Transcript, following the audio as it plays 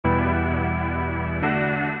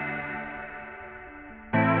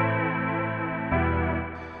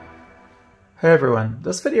Hey everyone,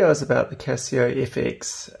 this video is about the Casio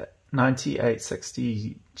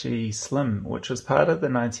fx-9860g Slim, which was part of the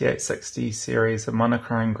 9860 series of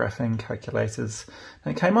monochrome graphing calculators.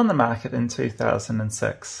 It came on the market in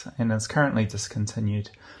 2006 and is currently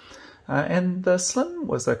discontinued. And the Slim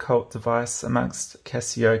was a cult device amongst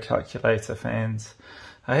Casio calculator fans.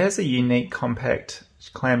 It has a unique compact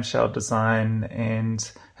clamshell design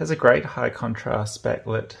and has a great high contrast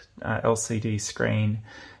backlit LCD screen,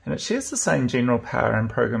 and it shares the same general power and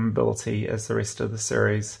programmability as the rest of the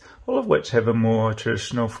series, all of which have a more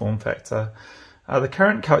traditional form factor. The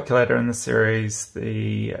current calculator in the series,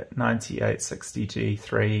 the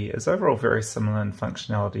 9860G3, is overall very similar in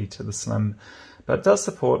functionality to the Slim, but it does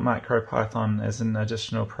support MicroPython as an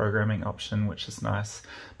additional programming option, which is nice.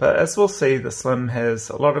 But as we'll see, the Slim has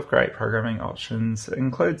a lot of great programming options. It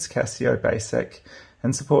includes Casio Basic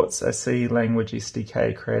and supports a C language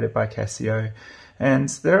SDK created by Casio. And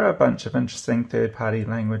there are a bunch of interesting third-party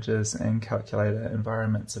languages and calculator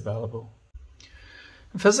environments available.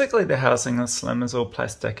 Physically, the housing of the Slim is all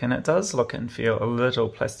plastic, and it does look and feel a little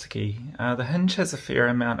plasticky. The hinge has a fair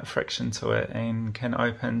amount of friction to it and can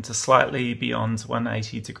open to slightly beyond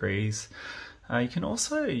 180 degrees. You can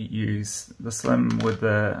also use the Slim with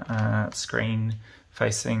the screen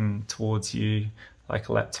facing towards you like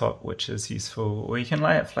a laptop, which is useful, or you can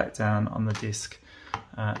lay it flat down on the desk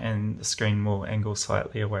and the screen will angle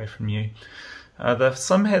slightly away from you. The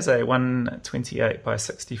Slim has a 128 by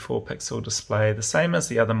 64 pixel display, the same as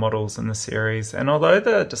the other models in the series, and although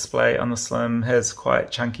the display on the Slim has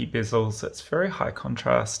quite chunky bezels, it's very high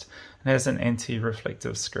contrast and has an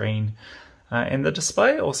anti-reflective screen. And the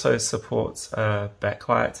display also supports a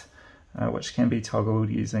backlight, which can be toggled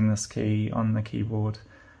using this key on the keyboard,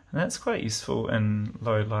 and that's quite useful in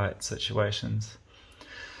low light situations.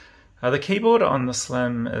 The keyboard on the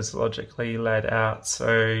Slim is logically laid out, so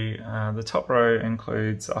the top row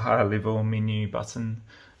includes a higher level menu button,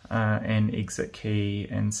 an exit key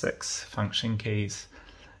and 6 function keys.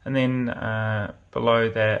 And then below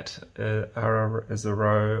that is a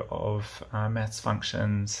row of maths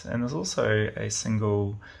functions, and there's also a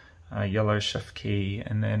single yellow shift key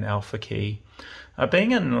and an alpha key.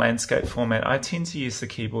 Being in landscape format, I tend to use the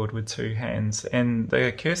keyboard with two hands, and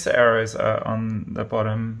the cursor arrows are on the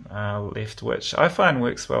bottom left, which I find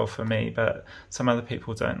works well for me, but some other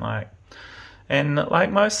people don't like. And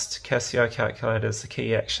like most Casio calculators, the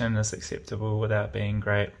key action is acceptable without being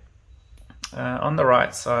great. On the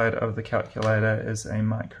right side of the calculator is a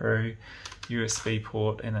micro USB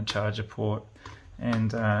port and a charger port,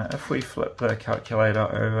 and if we flip the calculator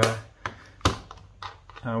over,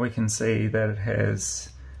 we can see that it has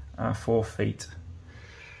 4 feet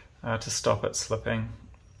to stop it slipping.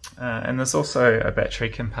 And there's also a battery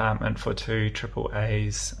compartment for 2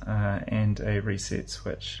 AAAs and a reset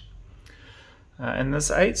switch. And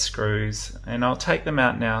there's 8 screws, and I'll take them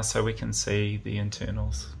out now so we can see the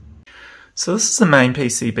internals. So this is the main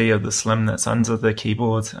PCB of the Slim that's under the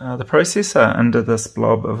keyboard. The processor under this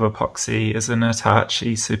blob of epoxy is an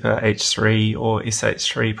Hitachi Super H3 or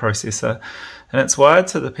SH3 processor, and it's wired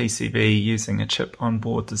to the PCB using a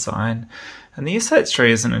chip-on-board design. And the SH3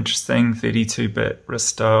 is an interesting 32-bit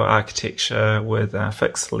RISC-style architecture with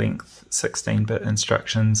fixed-length 16-bit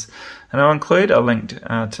instructions. And I'll include a link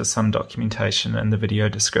to some documentation in the video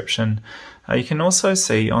description. You can also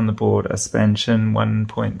see on the board a Spansion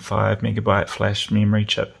 1.5 megabyte flash memory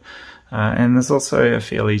chip. And there's also a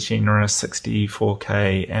fairly generous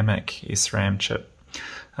 64K AMIC SRAM chip.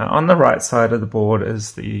 On the right side of the board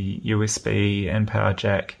is the USB and power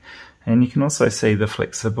jack, and you can also see the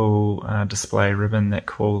flexible display ribbon that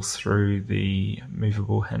crawls through the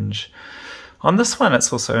movable hinge. On this one,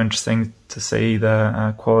 it's also interesting to see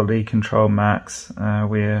the quality control marks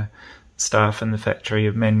where staff in the factory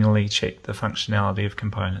have manually checked the functionality of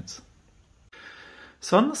components.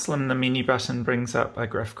 So on the Slim, the menu button brings up a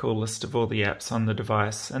graphical list of all the apps on the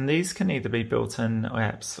device, and these can either be built-in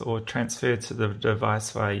apps or transferred to the device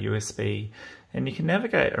via USB, and you can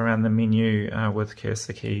navigate around the menu with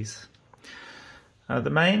cursor keys. The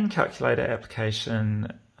main calculator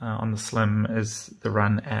application on the Slim is the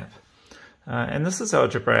Run app, and this is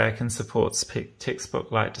algebraic and supports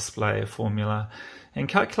textbook-like display of formula. And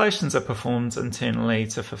calculations are performed internally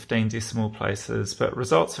to 15 decimal places, but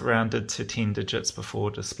results are rounded to 10 digits before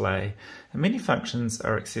display. And many functions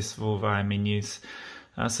are accessible via menus.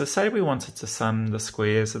 So say we wanted to sum the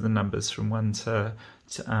squares of the numbers from 1 to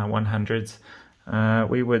 100.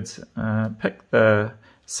 We would pick the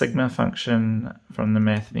sigma function from the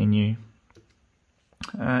math menu,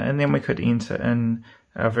 and then we could enter in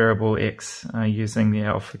our variable x using the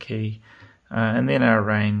alpha key, and then our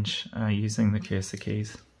range using the cursor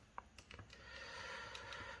keys.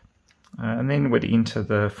 And then we'd enter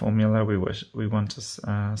the formula we want to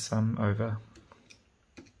sum over.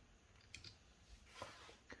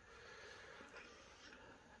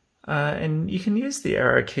 And you can use the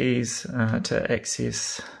arrow keys to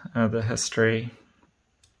access the history.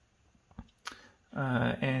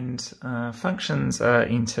 And functions are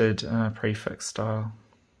entered prefix style.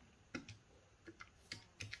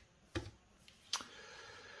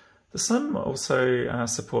 The sum also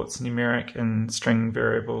supports numeric and string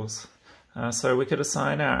variables. So we could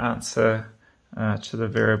assign our answer to the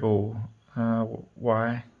variable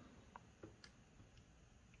y,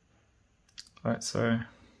 like so.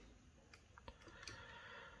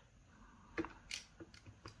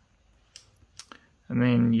 And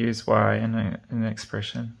then use y in an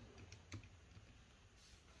expression.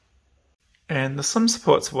 And the sum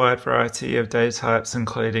supports a wide variety of data types,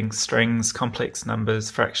 including strings, complex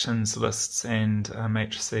numbers, fractions, lists, and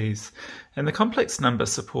matrices. And the complex number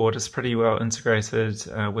support is pretty well integrated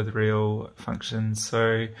with real functions.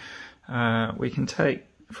 So we can take,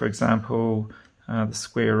 for example, the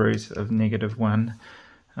square root of -1.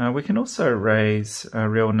 We can also raise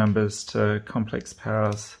real numbers to complex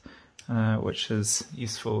powers, which is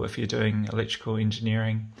useful if you're doing electrical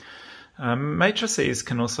engineering. Matrices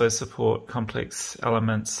can also support complex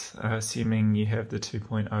elements, assuming you have the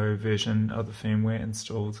 2.0 version of the firmware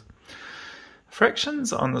installed.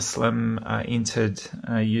 Fractions on the SLIM are entered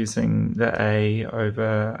using the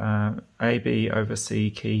AB over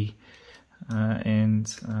C key, and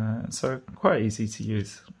so quite easy to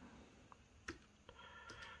use.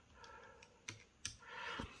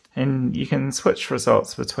 And you can switch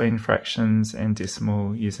results between fractions and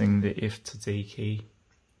decimal using the F to D key.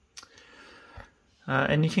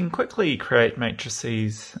 And you can quickly create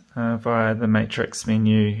matrices via the matrix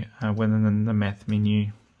menu within the math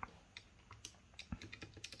menu.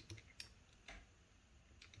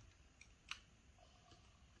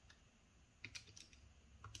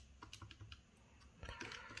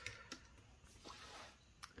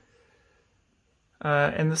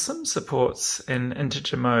 And the SIM supports an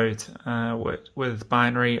integer mode with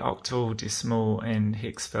binary, octal, decimal, and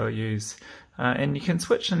hex values. And you can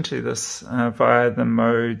switch into this via the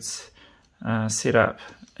modes setup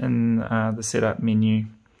in the setup menu.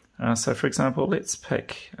 So for example, let's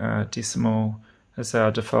pick decimal as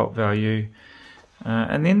our default value.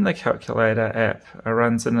 And then the calculator app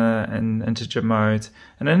runs in an integer mode.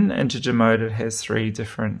 And in integer mode, it has 3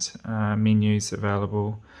 different menus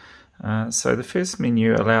available. So the first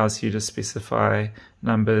menu allows you to specify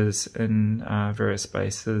numbers in various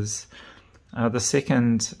bases. The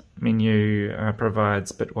second menu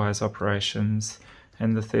provides bitwise operations,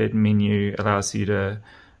 and the third menu allows you to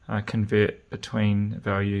convert between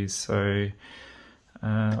values. So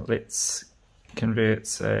let's convert,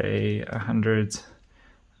 say, 100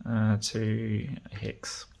 to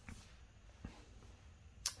hex.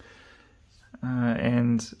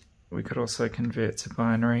 And we could also convert to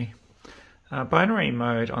binary. Binary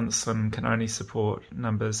mode on the SIM can only support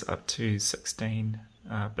numbers up to 16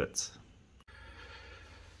 bits.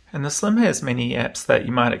 And the SLIM has many apps that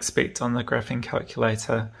you might expect on the graphing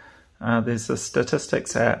calculator. There's a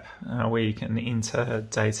statistics app where you can enter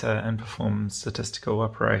data and perform statistical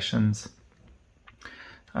operations.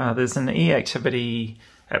 There's an e-activity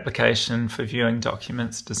application for viewing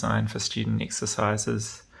documents designed for student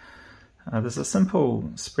exercises. There's a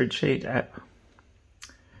simple spreadsheet app.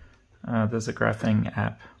 There's a graphing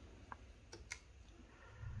app.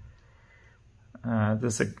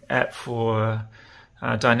 There's an app for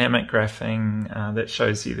dynamic graphing that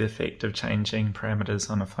shows you the effect of changing parameters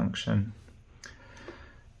on a function.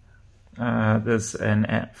 There's an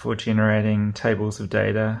app for generating tables of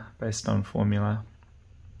data based on formula.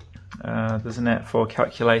 There's an app for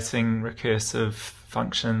calculating recursive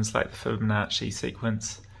functions like the Fibonacci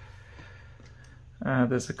sequence.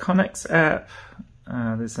 There's a conics app.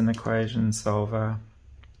 There's an equation solver.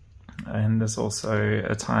 And there's also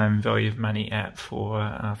a time value of money app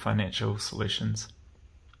for financial solutions.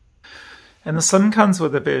 And the SIM comes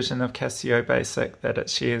with a version of Casio Basic that it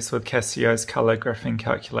shares with Casio's color graphing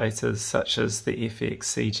calculators such as the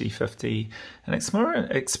fx-9860g, and it's more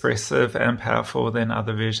expressive and powerful than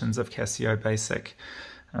other versions of Casio Basic.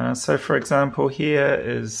 So for example, here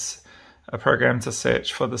is a program to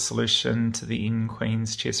search for the solution to the N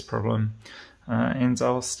Queen's chess problem, and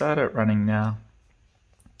I'll start it running now.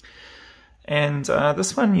 And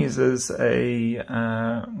this one uses a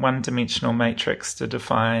one-dimensional matrix to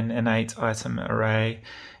define an 8-item array.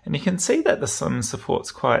 And you can see that the SIM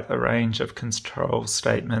supports quite a range of control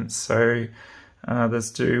statements. So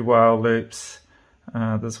there's do while loops,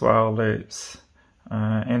 there's while loops,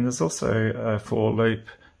 and there's also a for loop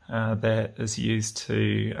that is used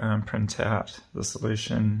to print out the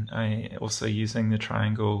solution, also using the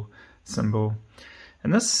triangle symbol.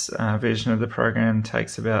 And this version of the program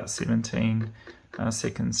takes about 17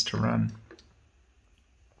 seconds to run.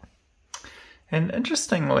 And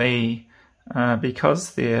interestingly,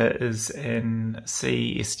 because there is an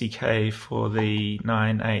C SDK for the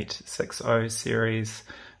 9860 series,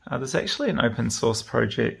 there's actually an open source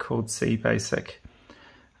project called cBasic,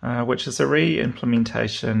 which is a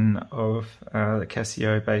re-implementation of the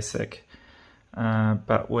Casio Basic,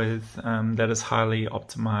 but with that is highly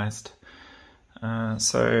optimized.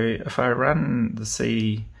 So if I run the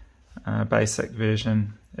C Basic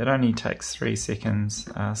version, it only takes 3 seconds,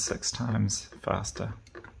 6 times faster.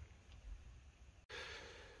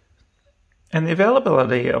 And the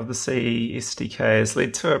availability of the C SDK has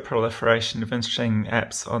led to a proliferation of interesting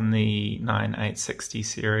apps on the 9860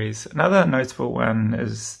 series. Another notable one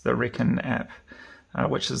is the Reckon app,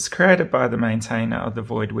 which is created by the maintainer of the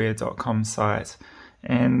voidware.com site.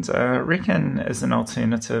 And Reckon is an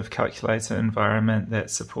alternative calculator environment that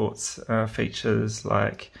supports features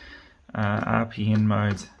like RPN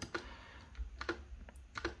mode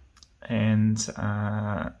and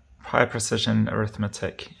high precision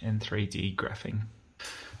arithmetic and 3D graphing.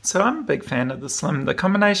 So I'm a big fan of the Slim. The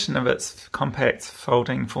combination of its compact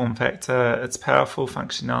folding form factor, its powerful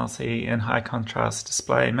functionality and high contrast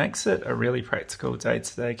display makes it a really practical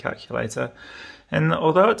day-to-day calculator. And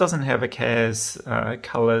although it doesn't have a CAS,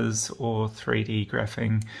 colors or 3D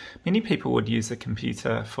graphing, many people would use a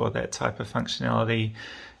computer for that type of functionality.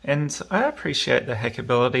 And I appreciate the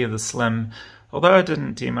hackability of the Slim. Although I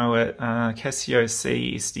didn't demo it, Casio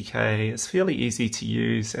C SDK is fairly easy to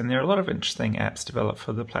use, and there are a lot of interesting apps developed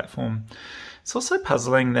for the platform. It's also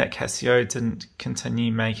puzzling that Casio didn't continue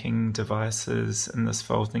making devices in this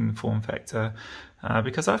folding form factor,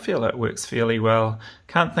 because I feel it works fairly well.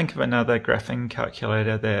 Can't think of another graphing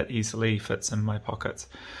calculator that easily fits in my pocket.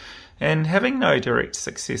 And having no direct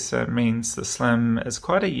successor means the Slim is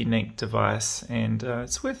quite a unique device, and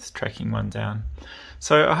it's worth tracking one down.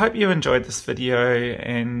 So I hope you enjoyed this video,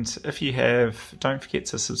 and if you have, don't forget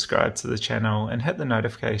to subscribe to the channel and hit the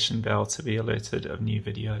notification bell to be alerted of new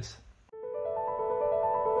videos.